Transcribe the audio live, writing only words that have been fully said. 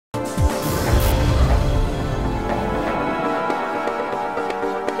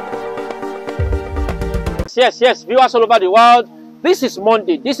Yes, viewers all over the world. This is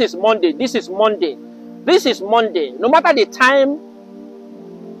Monday. This is Monday. This is Monday. This is Monday. No matter the time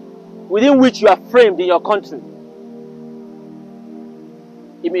within which you are framed in your country,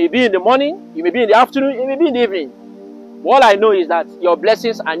 it may be in the morning, it may be in the afternoon, it may be in the evening. All I know is that your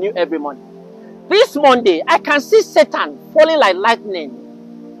blessings are new every morning. This Monday, I can see Satan falling like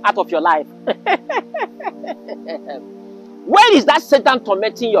lightning out of your life. Where is that Satan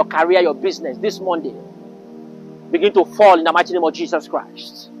tormenting your career, your business this Monday? Begin to fall in the mighty name of Jesus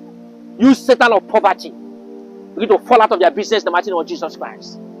Christ. You Satan of poverty, begin to fall out of your business in the mighty name of Jesus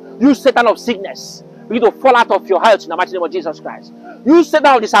Christ. You Satan of sickness, begin to fall out of your health in the mighty name of Jesus Christ. You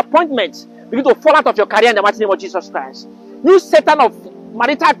Satan of disappointment, begin to fall out of your career in the mighty name of Jesus Christ. You Satan of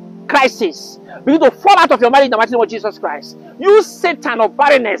marital crisis, begin to fall out of your marriage in the mighty name of Jesus Christ. You Satan of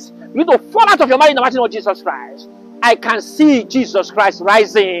barrenness, begin to fall out of your marriage in the mighty name of Jesus Christ. I can see Jesus Christ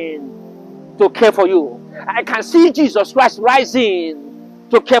rising to care for you. I can see Jesus Christ rising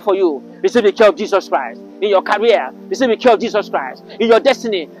to care for you. Receive the care of Jesus Christ in your career. Receive the care of Jesus Christ in your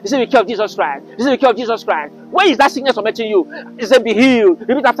destiny. Receive the care of Jesus Christ. Receive the care of Jesus Christ. Where is that sickness tormenting you? He said, be healed.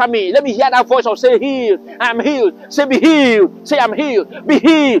 Repeat after me. Let me hear that voice of say healed. I am healed. Say be healed. Say I'm healed. Be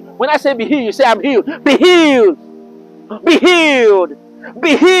healed. When I say be healed, you say I'm healed. Be healed. Be healed.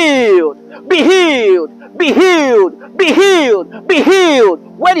 Be healed. Be healed. Be healed. Be healed. Be healed.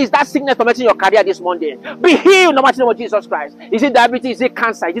 Where is that sickness tormenting your career this Monday? Be healed in the mighty name of Jesus Christ. Is it diabetes? Is it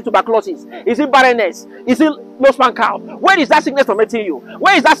cancer? Is it tuberculosis? Is it barrenness? Is it no span cow? Where is that sickness tormenting you?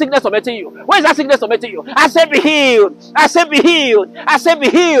 Where is that sickness tormenting you? Where is that sickness tormenting you? I said be healed. I said be healed. I said be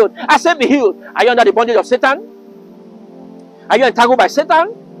healed. I said be healed. Are you under the bondage of Satan? Are you entangled by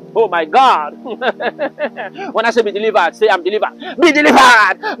Satan? Oh my God. When I say be delivered, say I'm delivered. Be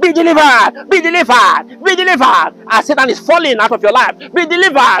delivered. Be delivered. Be delivered. Be delivered. As Satan is falling out of your life. Be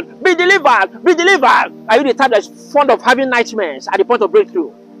delivered. Be delivered. Be delivered. Are you the type that is fond of having nightmares at the point of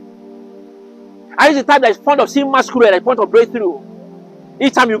breakthrough? Are you the type that is fond of seeing masquerade at the point of breakthrough?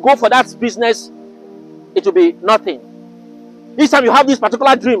 Each time you go for that business, it will be nothing. Each time you have this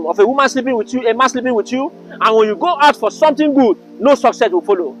particular dream of a woman sleeping with you, a man sleeping with you, and when you go out for something good, no success will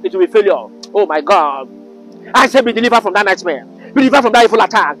follow. It will be failure. Oh my God. I say be delivered from that nightmare. Be delivered from that evil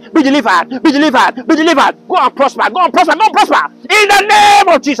attack. Be delivered. Be delivered. Be delivered. Go and prosper. Go and prosper. Go and prosper. In the name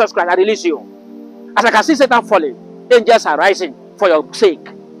of Jesus Christ, I release you. As I can see Satan falling, angels are rising for your sake.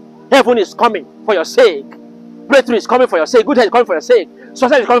 Heaven is coming for your sake. Breakthrough is coming for your sake. Good health is coming for your sake.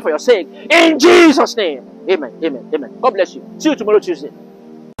 Success is coming for your sake. In Jesus' name. Amen. Amen. Amen. God bless you. See you tomorrow, Tuesday.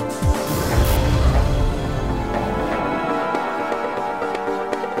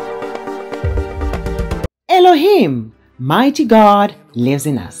 Elohim, mighty God, lives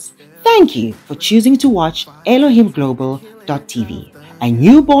in us. Thank you for choosing to watch ElohimGlobal.tv, a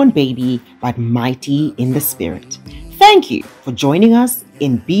newborn baby but mighty in the spirit. Thank you for joining us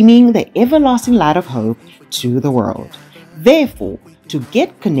in beaming the everlasting light of hope to the world. Therefore, to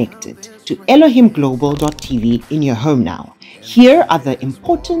get connected to ElohimGlobal.tv in your home now, here are the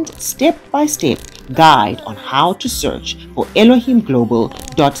important step-by-step guide on how to search for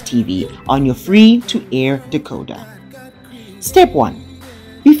ElohimGlobal.tv on your free-to-air decoder. Step 1.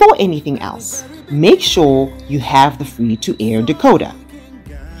 Before anything else, make sure you have the free-to-air decoder.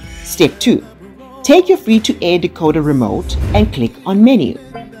 Step 2. Take your free-to-air decoder remote and click on Menu.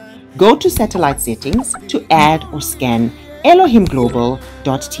 Go to Satellite Settings to add or scan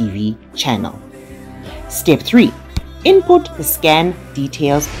ElohimGlobal.tv channel. Step 3. Input the scan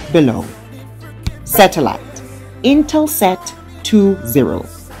details below. Satellite Intelsat 20.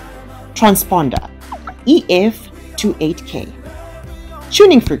 Transponder EF28K.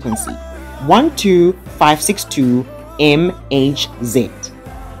 Tuning frequency 12562 MHz.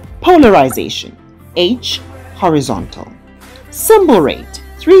 Polarization H horizontal. Symbol rate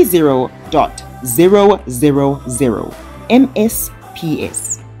 30.000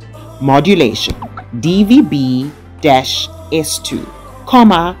 MSPS. Modulation DVB-S2,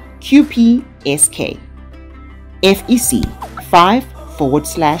 QPSK. FEC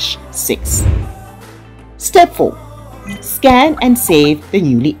 5/6. Step 4. Scan and save the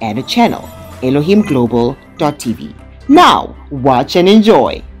newly added channel, ElohimGlobal.tv. Now, watch and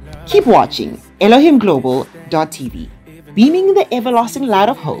enjoy. Keep watching ElohimGlobal.tv, beaming the everlasting light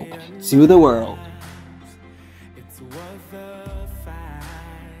of hope to the world. It's worth the fight.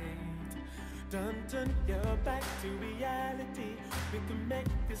 Don't turn your back to reality. We can make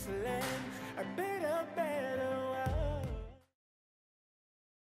this land a better